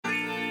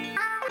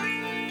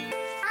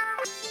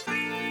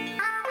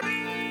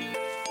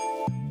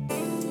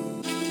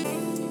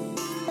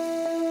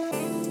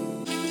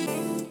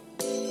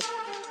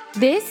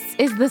This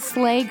is the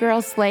Slay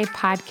Girl Slay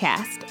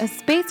podcast, a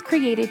space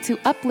created to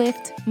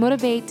uplift,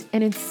 motivate,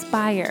 and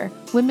inspire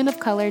women of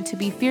color to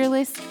be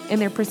fearless in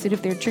their pursuit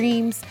of their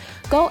dreams,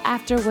 go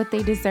after what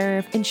they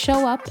deserve, and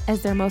show up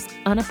as their most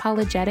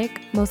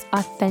unapologetic, most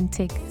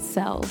authentic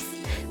selves.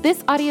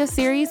 This audio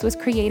series was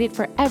created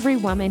for every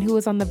woman who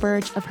is on the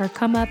verge of her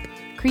come up,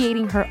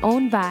 creating her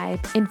own vibe,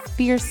 and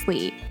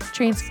fiercely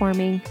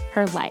transforming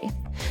her life.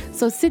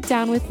 So sit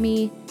down with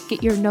me,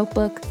 get your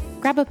notebook,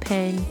 grab a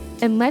pen,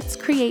 and let's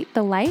create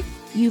the life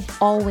you've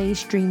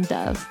always dreamed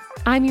of.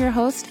 I'm your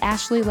host,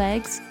 Ashley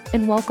Leggs,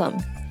 and welcome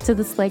to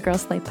the Slay Girl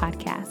Slay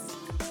podcast.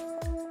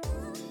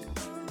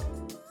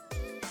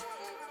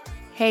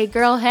 Hey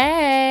girl,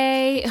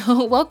 hey!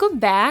 Welcome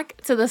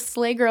back to the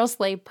Slay Girl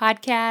Slay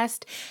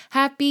podcast.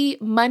 Happy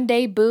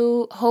Monday,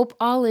 boo. Hope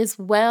all is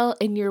well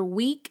and your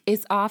week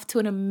is off to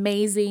an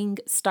amazing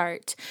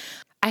start.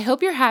 I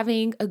hope you're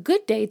having a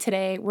good day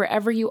today,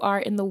 wherever you are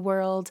in the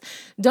world.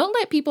 Don't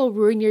let people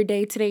ruin your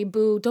day today,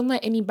 boo. Don't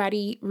let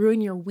anybody ruin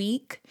your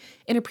week.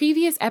 In a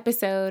previous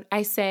episode,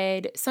 I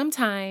said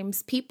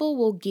sometimes people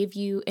will give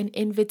you an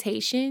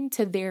invitation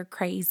to their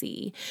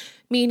crazy,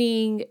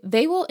 meaning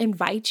they will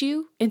invite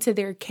you into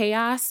their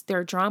chaos,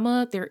 their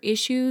drama, their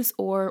issues,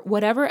 or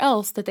whatever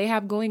else that they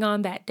have going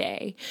on that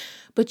day.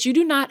 But you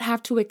do not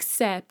have to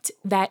accept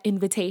that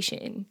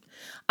invitation.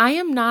 I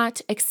am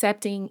not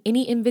accepting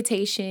any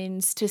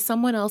invitations to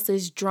someone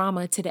else's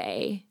drama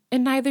today,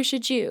 and neither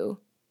should you.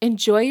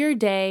 Enjoy your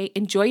day,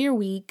 enjoy your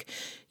week.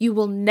 You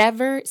will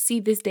never see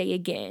this day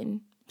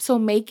again. So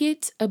make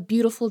it a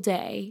beautiful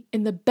day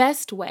in the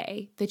best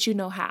way that you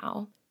know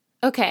how.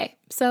 Okay,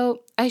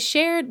 so I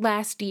shared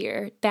last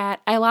year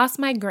that I lost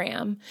my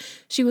gram.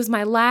 She was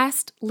my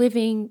last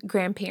living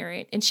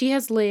grandparent, and she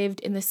has lived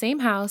in the same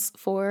house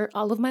for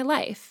all of my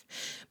life.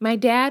 My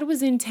dad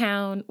was in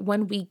town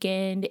one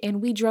weekend,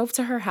 and we drove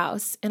to her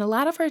house, and a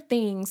lot of her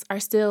things are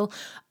still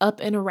up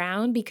and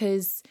around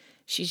because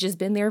she's just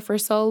been there for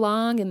so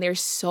long, and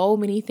there's so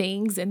many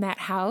things in that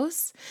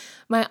house.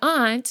 My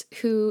aunt,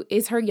 who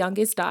is her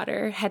youngest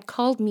daughter, had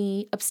called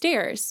me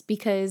upstairs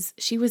because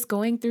she was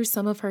going through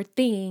some of her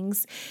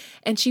things,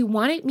 and she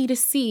wanted me to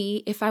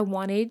see if I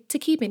wanted to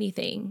keep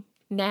anything.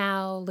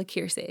 Now, look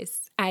here,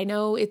 sis. I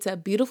know it's a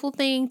beautiful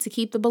thing to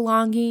keep the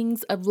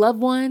belongings of loved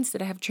ones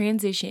that have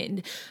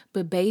transitioned,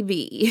 but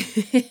baby,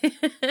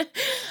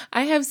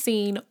 I have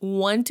seen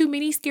one too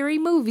many scary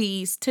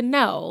movies to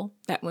know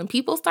that when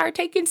people start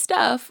taking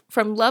stuff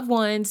from loved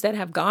ones that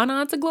have gone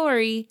on to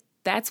glory,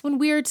 that's when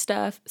weird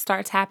stuff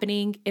starts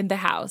happening in the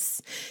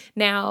house.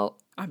 Now,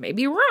 I may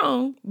be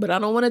wrong, but I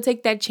don't want to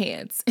take that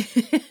chance.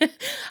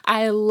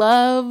 I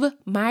love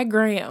my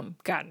gram.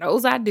 God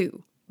knows I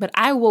do. But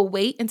I will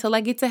wait until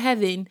I get to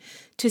heaven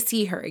to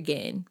see her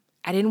again.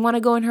 I didn't want to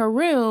go in her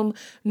room,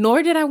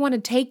 nor did I want to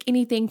take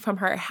anything from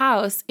her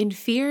house in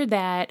fear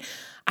that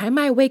I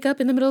might wake up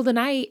in the middle of the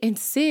night and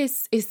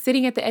sis is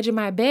sitting at the edge of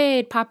my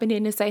bed popping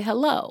in to say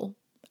hello.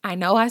 I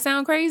know I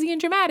sound crazy and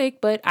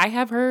dramatic, but I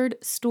have heard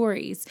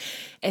stories.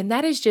 And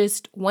that is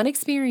just one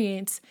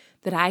experience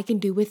that I can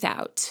do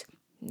without.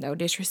 No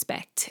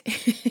disrespect.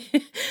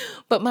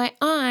 But my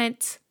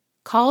aunt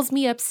calls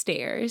me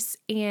upstairs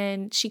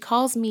and she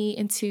calls me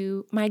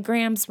into my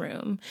Gram's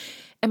room.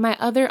 And my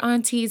other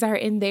aunties are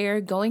in there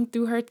going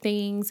through her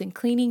things and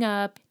cleaning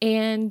up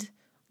and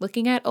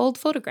looking at old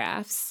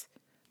photographs.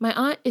 My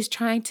aunt is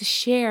trying to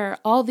share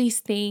all these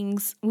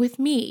things with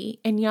me.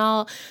 And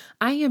y'all,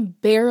 I am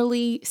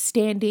barely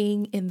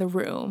standing in the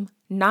room,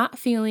 not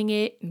feeling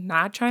it,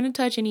 not trying to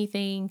touch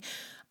anything.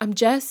 I'm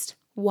just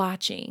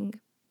watching.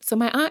 So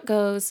my aunt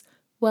goes,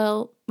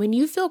 well, when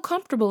you feel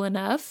comfortable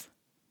enough,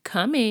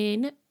 come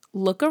in,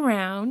 look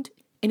around,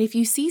 and if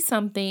you see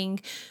something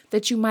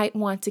that you might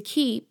want to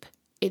keep,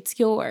 it's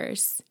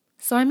yours.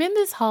 So I'm in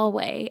this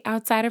hallway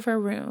outside of her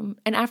room,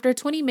 and after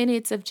 20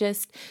 minutes of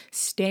just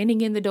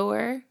standing in the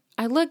door,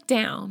 I look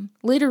down,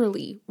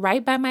 literally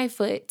right by my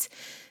foot.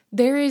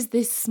 There is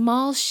this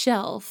small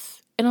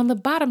shelf, and on the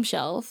bottom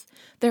shelf,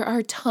 there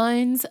are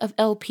tons of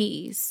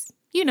LPs,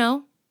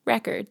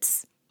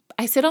 records.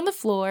 I sit on the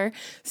floor,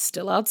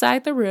 still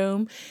outside the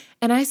room,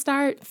 and I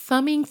start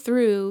thumbing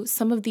through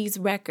some of these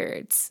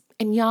records.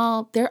 And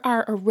y'all, there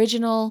are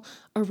original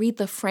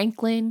Aretha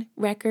Franklin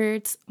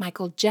records,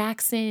 Michael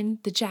Jackson,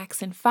 the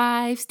Jackson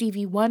 5,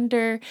 Stevie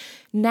Wonder,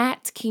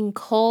 Nat King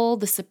Cole,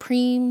 the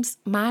Supremes,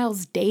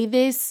 Miles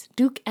Davis,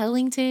 Duke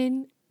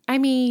Ellington. I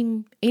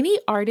mean, any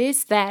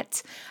artist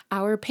that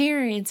our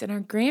parents and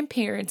our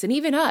grandparents and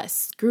even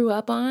us grew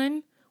up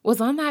on was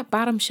on that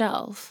bottom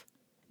shelf.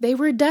 They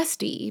were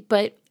dusty,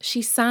 but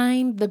she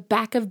signed the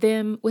back of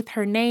them with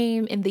her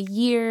name and the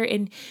year,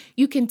 and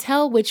you can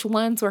tell which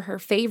ones were her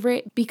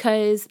favorite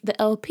because the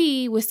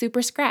LP was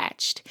super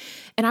scratched.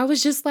 And I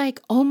was just like,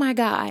 oh my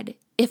God,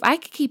 if I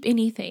could keep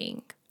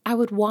anything, I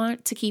would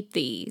want to keep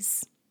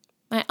these.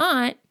 My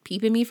aunt,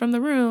 peeping me from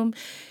the room,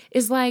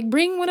 is like,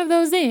 bring one of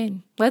those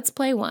in. Let's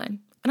play one.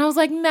 And I was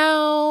like,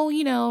 no,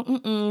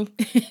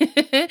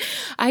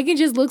 I can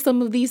just look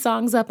some of these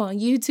songs up on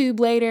YouTube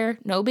later.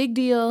 No big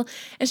deal.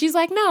 And she's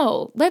like,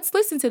 no, let's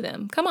listen to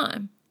them. Come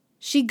on.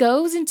 She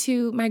goes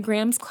into my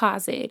Gram's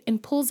closet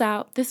and pulls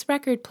out this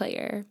record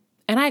player.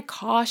 And I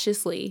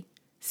cautiously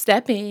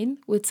step in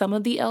with some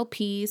of the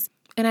LPs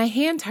and I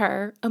hand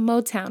her a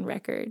Motown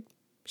record.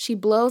 She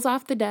blows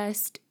off the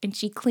dust and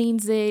she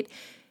cleans it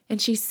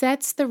and she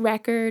sets the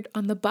record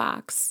on the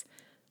box,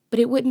 but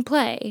it wouldn't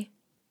play.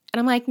 And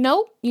I'm like,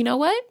 nope, you know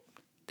what?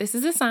 This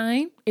is a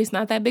sign. It's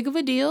not that big of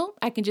a deal.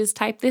 I can just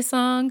type this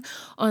song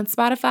on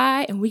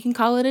Spotify and we can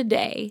call it a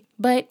day.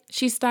 But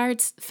she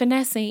starts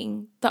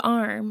finessing the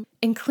arm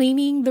and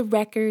cleaning the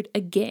record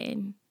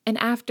again. And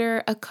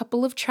after a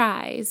couple of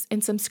tries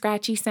and some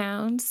scratchy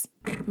sounds,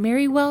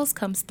 Mary Wells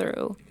comes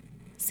through,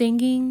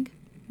 singing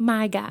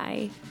My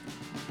Guy.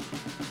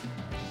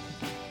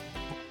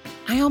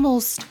 I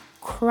almost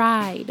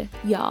cried,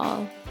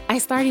 y'all. I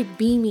started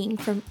beaming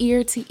from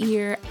ear to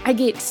ear. I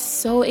get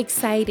so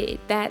excited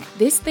that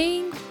this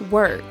thing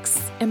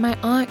works. And my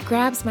aunt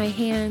grabs my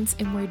hands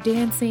and we're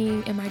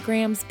dancing in my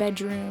Gram's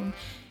bedroom.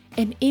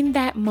 And in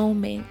that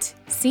moment,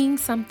 seeing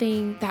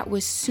something that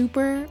was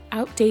super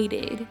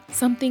outdated,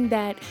 something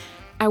that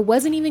I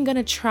wasn't even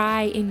gonna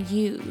try and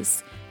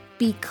use,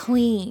 be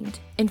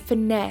cleaned and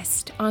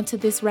finessed onto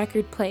this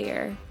record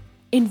player,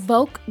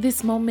 invoke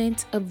this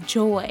moment of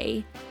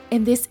joy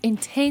and this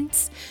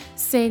intense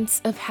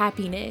sense of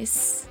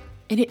happiness.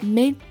 And it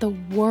meant the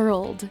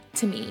world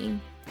to me.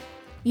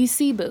 You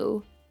see,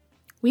 boo,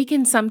 we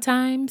can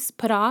sometimes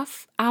put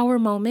off our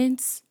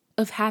moments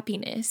of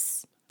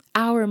happiness,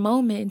 our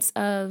moments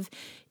of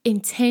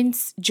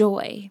intense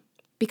joy,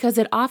 because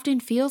it often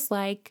feels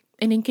like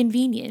an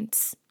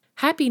inconvenience.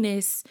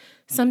 Happiness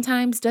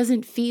sometimes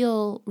doesn't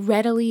feel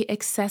readily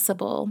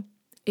accessible.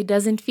 It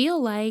doesn't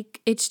feel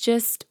like it's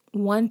just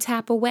one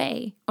tap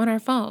away on our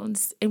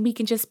phones and we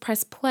can just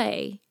press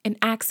play and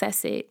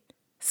access it.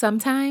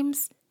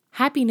 Sometimes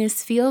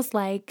happiness feels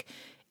like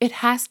it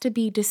has to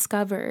be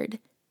discovered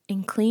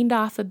and cleaned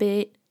off a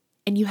bit,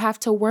 and you have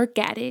to work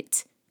at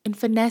it and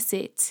finesse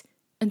it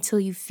until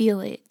you feel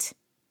it.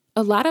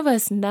 A lot of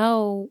us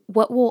know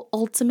what will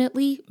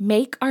ultimately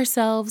make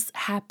ourselves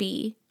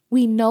happy.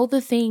 We know the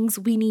things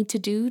we need to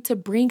do to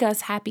bring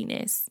us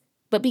happiness.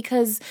 But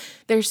because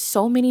there's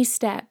so many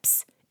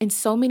steps and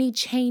so many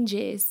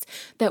changes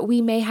that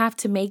we may have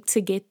to make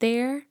to get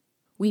there,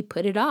 we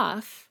put it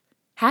off.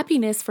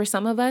 Happiness for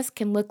some of us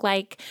can look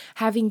like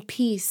having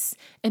peace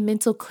and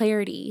mental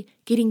clarity,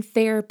 getting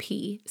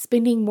therapy,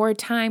 spending more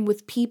time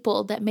with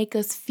people that make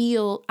us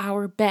feel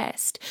our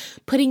best,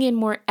 putting in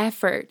more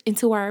effort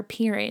into our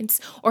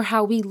appearance or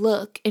how we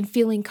look and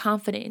feeling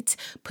confident,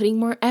 putting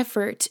more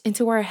effort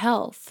into our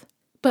health.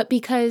 But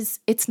because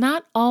it's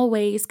not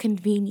always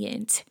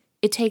convenient,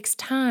 it takes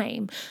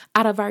time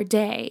out of our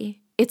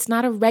day. It's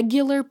not a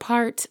regular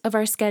part of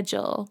our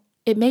schedule.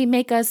 It may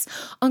make us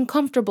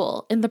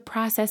uncomfortable in the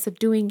process of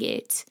doing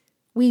it.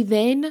 We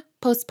then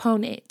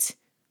postpone it.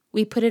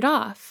 We put it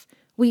off.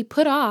 We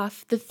put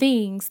off the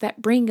things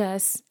that bring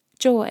us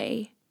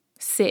joy.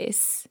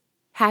 Sis,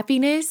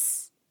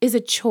 happiness is a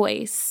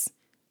choice.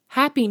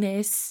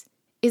 Happiness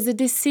is a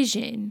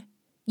decision.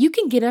 You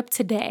can get up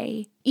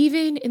today,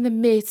 even in the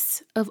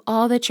midst of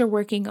all that you're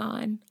working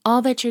on,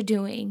 all that you're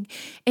doing,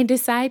 and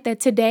decide that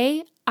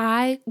today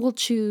I will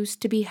choose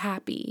to be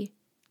happy.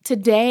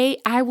 Today,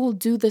 I will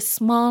do the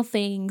small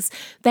things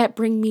that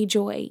bring me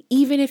joy,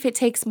 even if it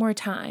takes more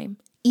time,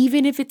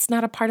 even if it's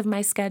not a part of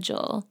my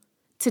schedule.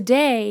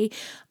 Today,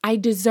 I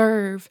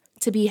deserve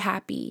to be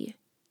happy.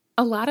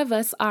 A lot of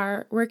us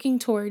are working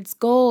towards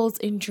goals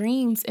and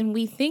dreams, and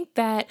we think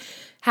that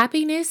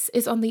happiness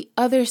is on the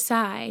other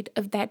side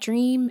of that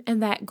dream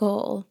and that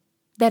goal.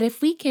 That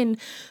if we can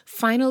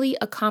finally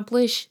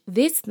accomplish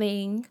this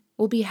thing,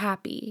 we'll be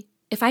happy.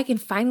 If I can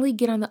finally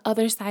get on the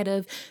other side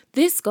of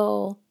this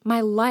goal, my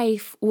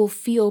life will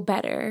feel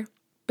better.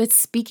 But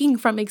speaking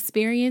from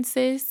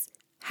experiences,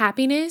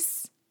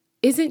 happiness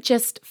isn't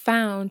just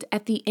found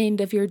at the end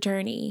of your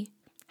journey.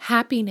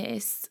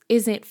 Happiness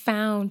isn't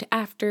found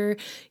after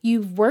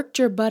you've worked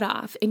your butt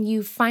off and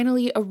you've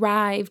finally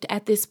arrived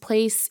at this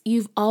place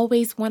you've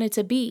always wanted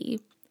to be.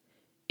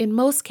 In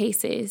most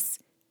cases,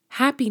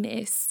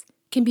 happiness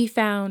can be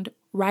found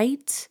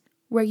right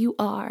where you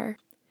are.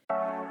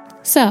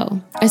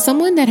 So, as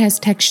someone that has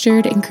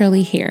textured and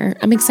curly hair,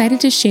 I'm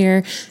excited to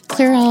share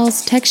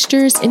Clairol's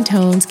Textures and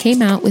Tones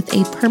came out with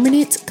a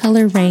permanent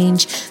color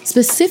range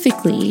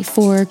specifically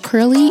for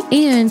curly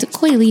and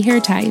coily hair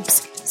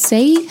types.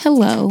 Say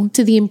hello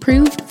to the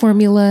improved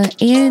formula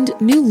and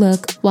new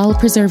look while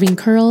preserving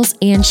curls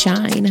and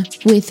shine.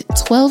 With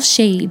 12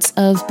 shades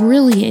of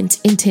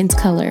brilliant intense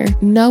color,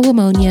 no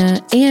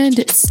ammonia,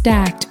 and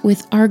stacked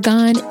with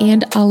argan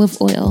and olive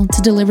oil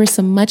to deliver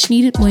some much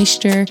needed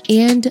moisture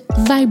and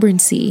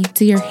vibrancy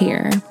to your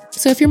hair.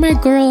 So if you're my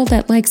girl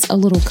that likes a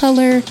little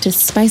color to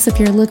spice up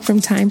your look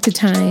from time to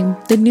time,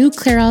 the new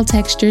Clairol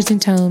Textures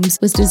and Tones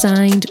was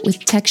designed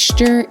with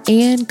texture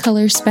and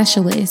color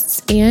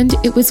specialists, and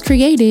it was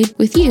created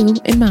with you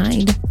in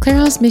mind.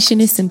 Clairol's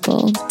mission is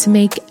simple: to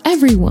make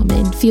every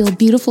woman feel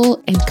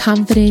beautiful and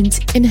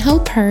confident and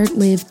help her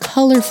live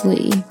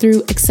colorfully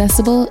through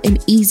accessible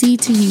and easy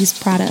to use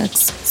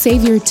products.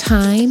 Save your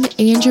time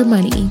and your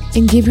money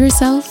and give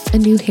yourself a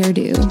new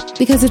hairdo,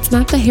 because it's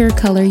not the hair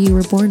color you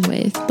were born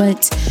with,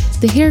 but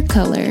the hair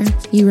color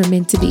you were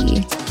meant to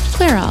be.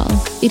 Clairol,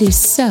 it is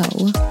so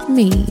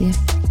me.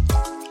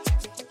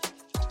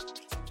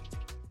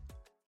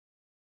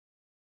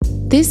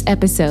 This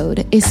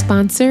episode is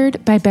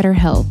sponsored by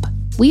BetterHelp.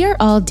 We are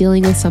all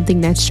dealing with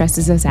something that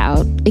stresses us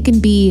out. It can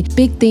be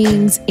big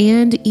things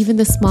and even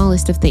the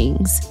smallest of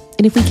things.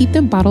 And if we keep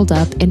them bottled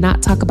up and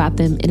not talk about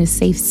them in a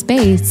safe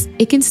space,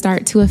 it can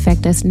start to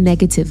affect us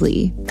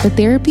negatively. But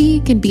therapy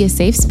can be a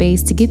safe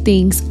space to get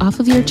things off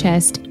of your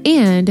chest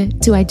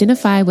and to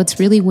identify what's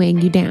really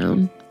weighing you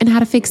down and how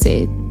to fix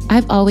it.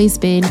 I've always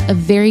been a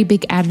very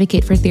big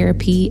advocate for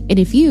therapy, and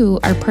if you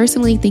are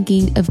personally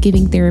thinking of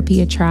giving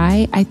therapy a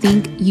try, I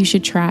think you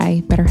should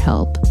try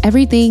BetterHelp.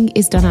 Everything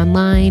is done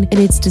online, and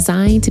it's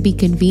designed to be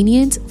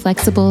convenient,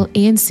 flexible,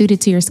 and suited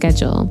to your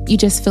schedule. You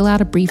just fill out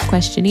a brief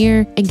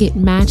questionnaire and get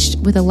matched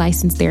with a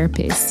licensed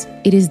therapist.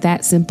 It is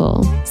that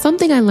simple.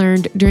 Something I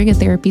learned during a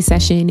therapy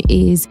session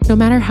is no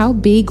matter how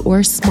big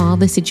or small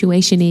the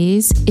situation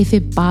is, if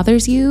it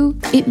bothers you,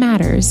 it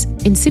matters.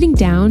 And sitting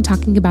down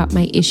talking about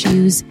my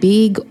issues,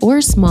 big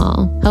or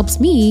small, helps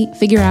me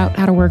figure out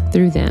how to work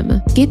through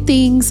them. Get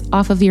things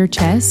off of your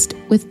chest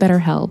with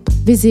BetterHelp.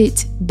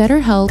 Visit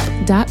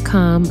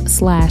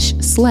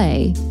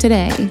betterhelp.com/slay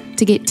today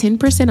to get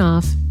 10%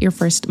 off your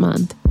first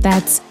month.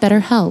 That's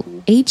BetterHelp,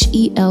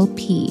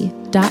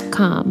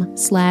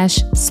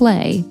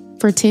 HELP.com/slay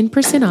for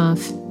 10%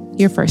 off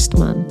your first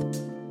month.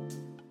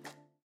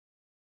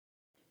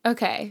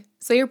 Okay,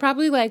 so you're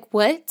probably like,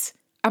 what?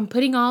 I'm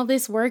putting all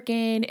this work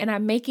in and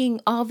I'm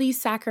making all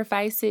these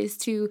sacrifices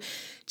to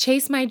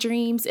chase my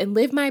dreams and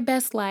live my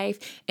best life,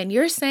 and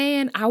you're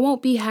saying I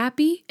won't be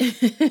happy?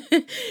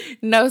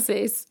 No,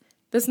 sis,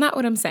 that's not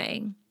what I'm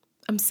saying.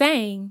 I'm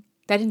saying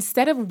that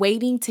instead of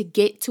waiting to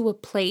get to a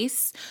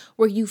place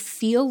where you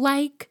feel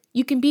like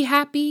you can be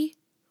happy,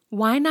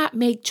 why not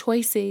make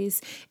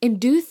choices and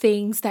do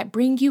things that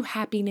bring you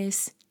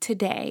happiness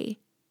today?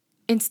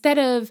 Instead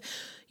of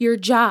your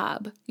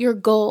job, your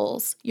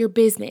goals, your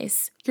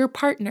business, your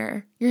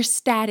partner, your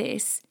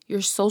status, your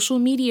social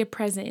media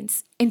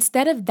presence,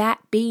 instead of that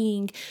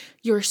being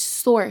your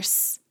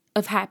source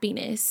of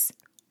happiness,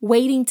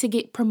 waiting to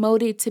get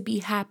promoted to be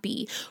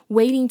happy,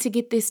 waiting to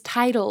get this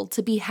title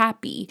to be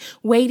happy,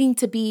 waiting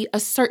to be a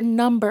certain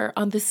number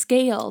on the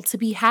scale to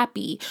be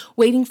happy,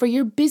 waiting for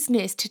your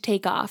business to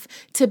take off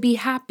to be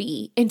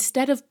happy,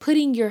 instead of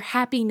putting your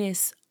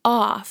happiness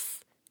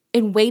off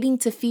and waiting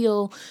to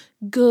feel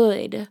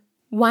good,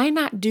 why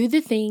not do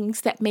the things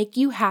that make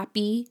you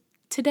happy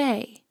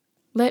today?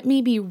 Let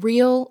me be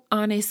real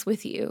honest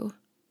with you.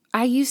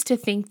 I used to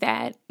think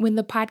that when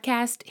the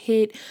podcast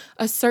hit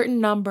a certain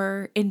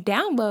number in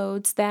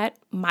downloads that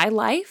my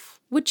life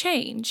would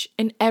change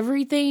and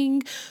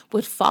everything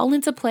would fall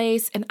into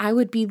place and I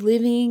would be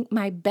living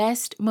my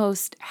best,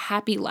 most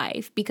happy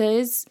life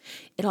because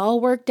it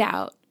all worked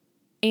out.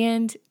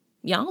 And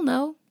y'all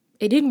know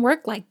it didn't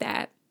work like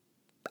that.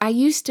 I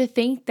used to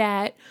think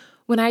that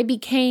when I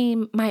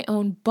became my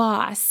own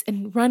boss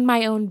and run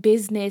my own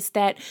business,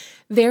 that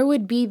there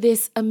would be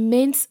this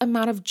immense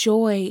amount of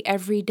joy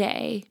every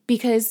day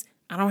because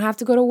I don't have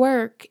to go to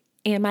work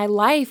and my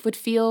life would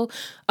feel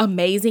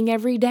amazing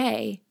every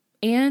day.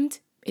 And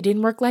it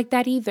didn't work like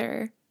that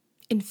either.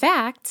 In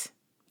fact,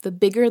 the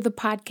bigger the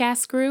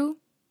podcast grew,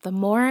 the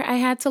more I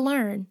had to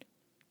learn.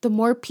 The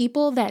more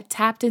people that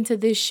tapped into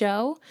this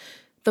show,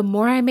 the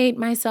more I made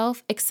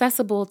myself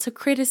accessible to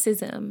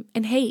criticism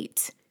and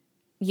hate.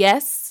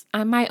 Yes,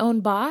 I'm my own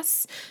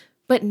boss,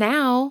 but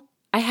now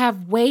I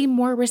have way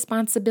more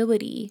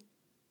responsibility.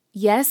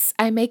 Yes,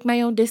 I make my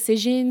own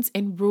decisions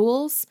and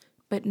rules,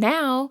 but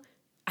now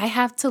I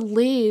have to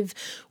live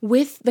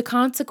with the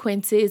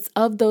consequences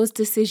of those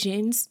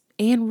decisions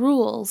and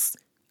rules,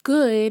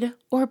 good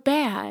or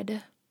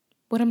bad.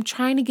 What I'm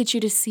trying to get you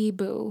to see,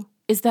 boo,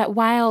 is that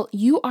while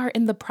you are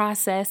in the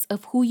process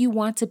of who you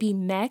want to be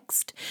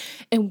next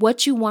and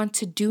what you want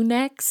to do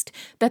next,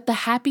 that the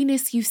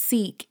happiness you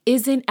seek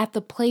isn't at the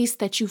place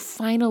that you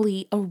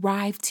finally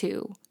arrive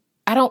to.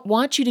 I don't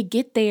want you to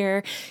get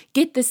there,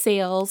 get the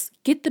sales,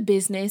 get the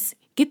business,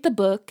 get the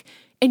book,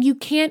 and you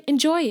can't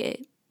enjoy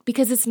it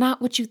because it's not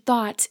what you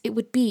thought it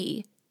would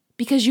be,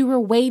 because you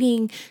were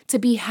waiting to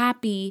be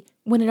happy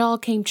when it all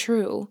came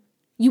true.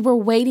 You were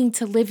waiting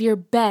to live your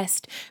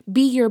best,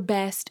 be your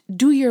best,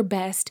 do your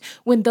best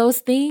when those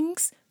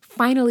things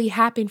finally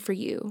happen for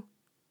you.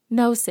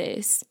 No,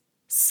 sis.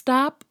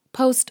 Stop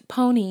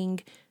postponing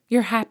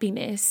your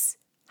happiness.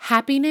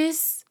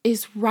 Happiness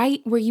is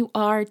right where you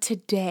are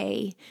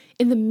today,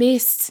 in the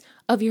midst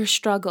of your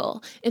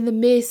struggle, in the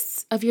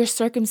midst of your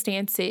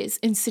circumstances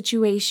and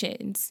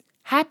situations.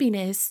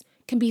 Happiness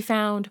can be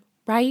found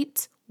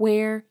right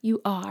where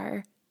you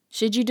are,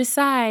 should you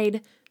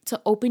decide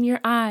to open your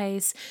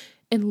eyes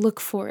and look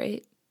for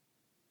it.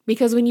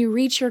 Because when you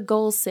reach your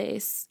goal,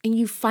 sis, and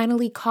you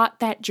finally caught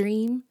that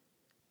dream,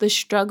 the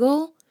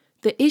struggle,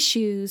 the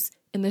issues,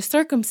 and the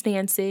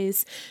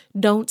circumstances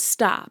don't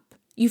stop.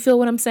 You feel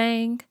what I'm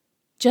saying?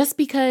 Just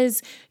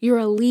because you're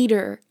a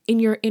leader in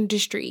your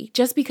industry,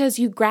 just because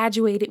you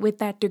graduated with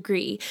that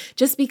degree,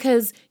 just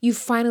because you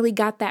finally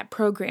got that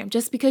program,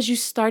 just because you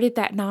started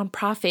that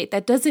nonprofit,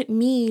 that doesn't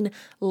mean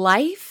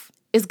life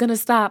is going to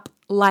stop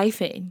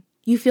lifing.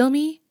 You feel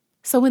me?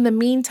 So in the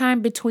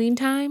meantime, between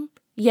time,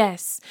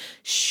 yes,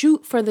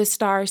 shoot for the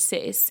stars,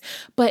 sis,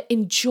 but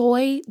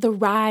enjoy the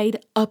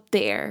ride up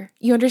there.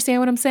 You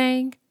understand what I'm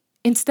saying?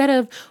 Instead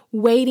of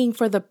waiting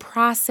for the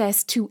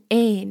process to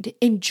end,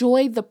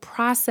 enjoy the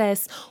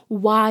process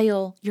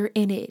while you're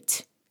in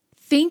it.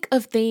 Think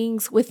of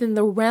things within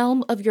the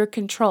realm of your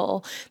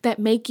control that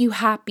make you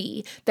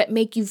happy, that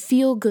make you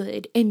feel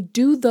good, and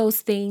do those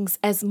things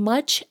as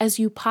much as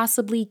you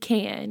possibly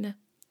can.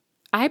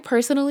 I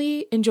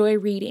personally enjoy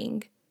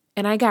reading,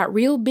 and I got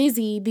real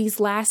busy these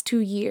last 2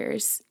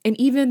 years. And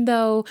even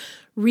though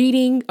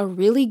reading a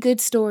really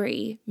good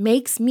story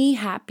makes me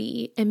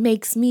happy and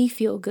makes me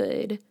feel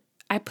good,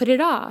 I put it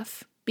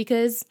off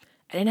because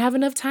I didn't have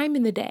enough time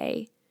in the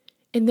day.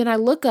 And then I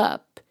look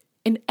up,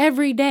 and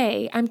every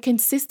day I'm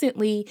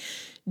consistently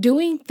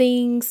doing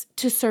things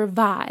to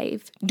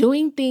survive,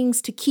 doing things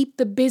to keep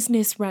the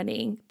business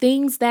running,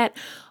 things that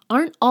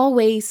aren't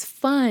always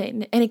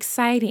fun and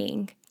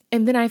exciting.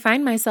 And then I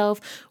find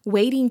myself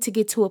waiting to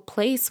get to a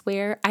place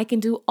where I can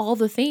do all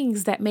the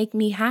things that make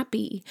me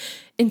happy,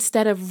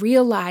 instead of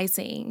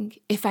realizing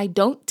if I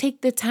don't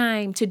take the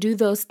time to do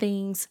those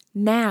things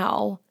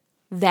now,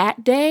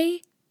 that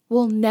day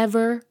will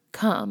never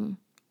come.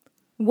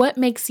 What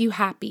makes you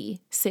happy,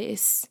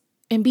 sis?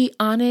 And be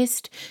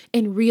honest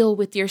and real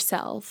with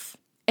yourself.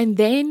 And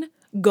then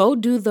go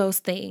do those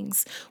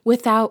things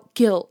without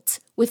guilt,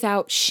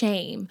 without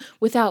shame,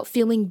 without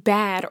feeling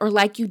bad or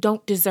like you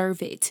don't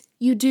deserve it.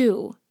 You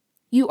do.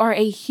 You are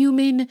a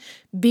human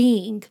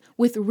being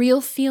with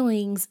real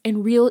feelings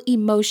and real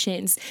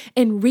emotions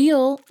and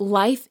real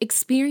life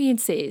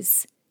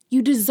experiences.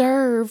 You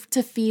deserve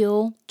to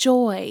feel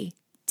joy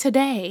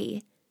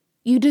today.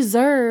 You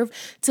deserve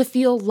to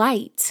feel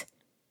light.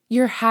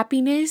 Your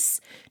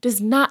happiness does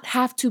not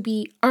have to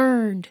be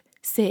earned,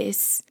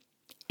 sis.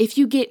 If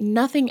you get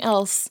nothing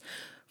else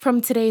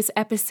from today's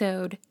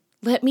episode,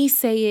 let me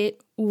say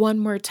it one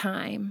more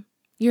time.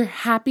 Your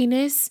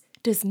happiness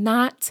does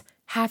not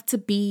have to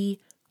be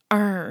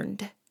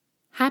earned.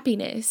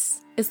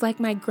 Happiness is like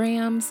my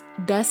Graham's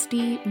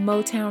dusty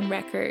Motown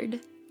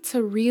record.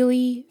 To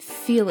really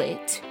feel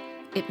it,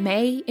 it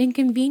may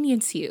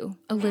inconvenience you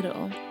a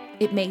little.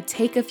 It may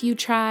take a few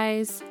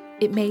tries.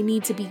 It may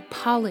need to be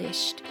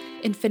polished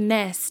and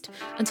finessed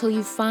until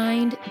you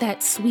find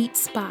that sweet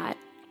spot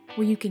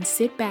where you can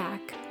sit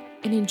back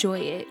and enjoy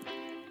it.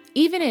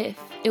 Even if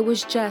it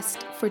was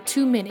just for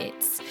 2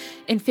 minutes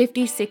and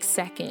 56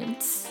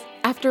 seconds.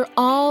 After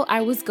all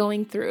I was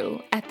going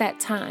through at that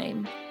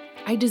time,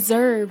 I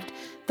deserved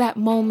that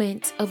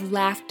moment of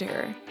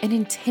laughter and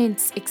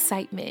intense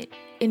excitement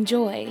and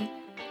joy.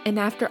 And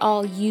after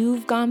all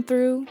you've gone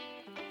through,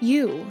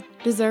 you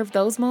deserve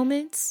those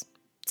moments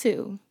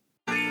too.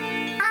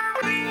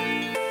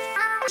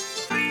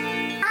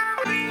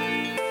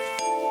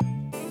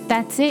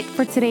 That's it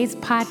for today's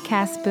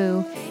podcast,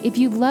 boo. If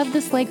you love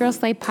the Slay Girl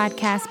Slay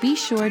podcast, be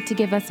sure to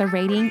give us a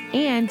rating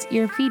and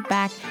your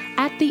feedback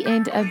at the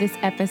end of this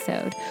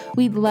episode.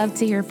 We'd love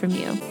to hear from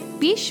you.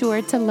 Be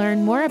sure to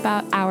learn more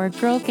about our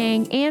Girl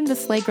Gang and the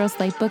Slay Girl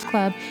Slay Book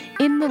Club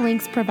in the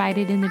links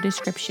provided in the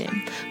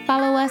description.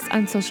 Follow us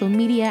on social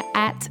media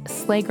at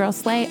Slay Girl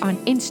Slay on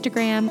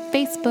Instagram,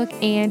 Facebook,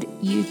 and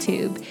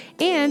YouTube.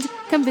 And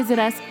come visit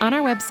us on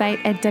our website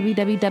at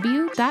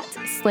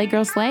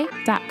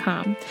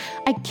www.slaygirlslay.com.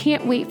 I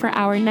can't wait for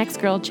our next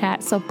girl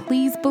chat, so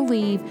please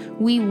believe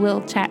we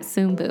will chat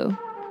soon, boo.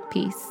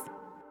 Peace.